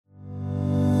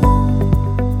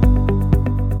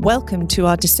Welcome to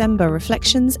our December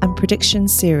Reflections and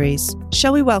Predictions series.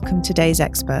 Shall we welcome today's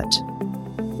expert?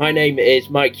 My name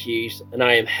is Mike Hughes and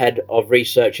I am Head of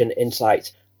Research and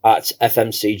Insight at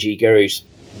FMCG Gurus.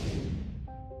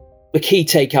 The key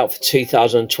takeout for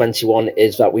 2021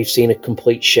 is that we've seen a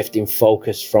complete shift in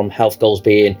focus from health goals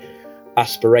being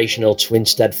aspirational to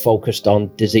instead focused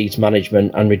on disease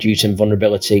management and reducing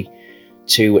vulnerability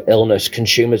to illness.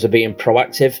 Consumers are being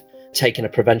proactive, taking a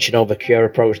prevention over cure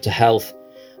approach to health.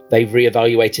 They've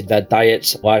reevaluated their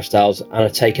diets, lifestyles, and are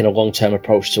taking a long-term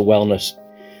approach to wellness.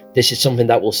 This is something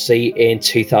that we'll see in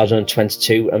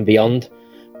 2022 and beyond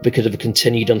because of the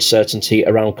continued uncertainty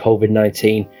around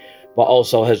COVID-19, but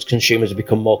also as consumers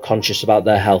become more conscious about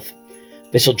their health.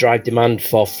 This will drive demand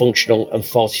for functional and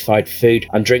fortified food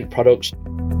and drink products.